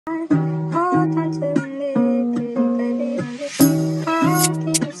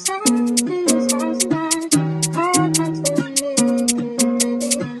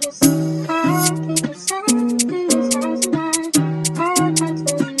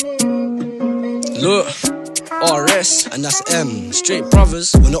Look, RS, and that's M. Straight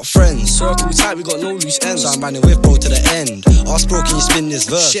brothers, we're not friends. Circle tight, we got no loose ends. So I'm running with bro to the end. Ask bro, can you spin this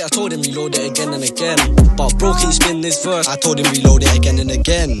verse? Shit, I told him reload it again and again. But bro, can you spin this verse? I told him reload it again and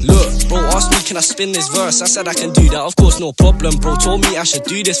again. Look, bro asked me, can I spin this verse? I said I can do that, of course, no problem. Bro told me I should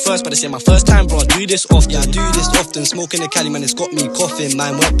do this first, but it's my first time, bro, I do this often. Yeah, I do this often. Smoking the Cali, man, it's got me coughing.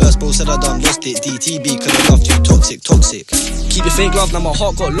 Mine wet burst, bro said I done lost it. DTB, cause I love you, toxic, toxic. Keep your fake love, now my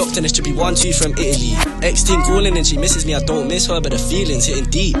heart got locked and it should be 1-2 from Italy. Ex-team calling and she misses me, I don't miss her, but the feelings hitting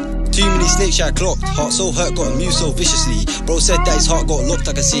deep. Too many snakes, yeah, I clocked. Heart so hurt, got amused so viciously. Bro said that his heart got locked,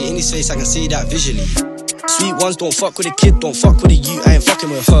 I can see it in his face, I can see that visually. Sweet ones, don't fuck with a kid, don't fuck with a you, I ain't fucking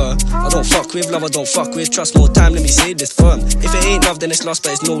with her. I don't fuck with love, I don't fuck with trust, more time, let me say this firm. If it ain't love, then it's lost,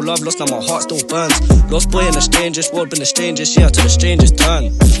 but it's no love lost, now my heart still burns. Lost boy in the strangest world, been the strangest, yeah, to the strangest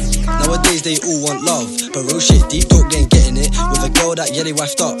turn. Nowadays they all want love, but real shit, deep talk, they ain't getting it. With a girl that, yeah, they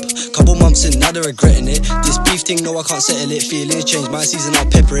wifed up. Couple months in, now they're regretting it. This beef thing, no, I can't settle it. Feelings change, my season, I'll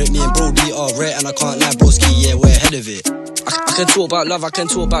pepper it. Me and Brody are rare, and I can't lie, broski, yeah, we're ahead of it. I can talk about love, I can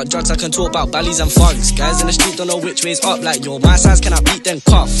talk about drugs, I can talk about ballies and thugs. Guys in the street don't know which way's up, like yo, my size can I beat then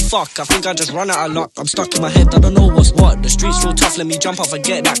cuff? Fuck, I think I just run out of luck. I'm stuck in my head, I don't know what's what. The streets real tough, let me jump off and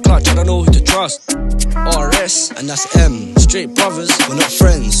get that clutch. I don't know who to trust. RS, and that's M. Straight brothers, we're not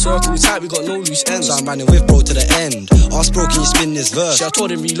friends. Circle tight, we got no loose ends. So I'm running with bro to the end. Ask bro, can you spin this verse? Shit, I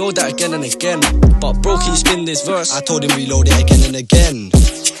told him reload that again and again. But bro, can you spin this verse? I told him reload it again and again.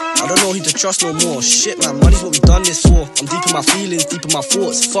 I don't know who to trust no more. Shit, man, money's what we done this for. I'm deep in my feelings, deep in my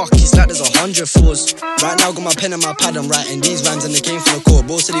thoughts. Fuck, it's like there's 100 flaws. Right now, got my pen and my pad, I'm writing these rhymes and they came from the core.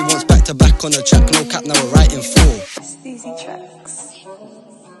 Bro said he wants back to back on the track, no cap, now we're writing 4. Easy tracks.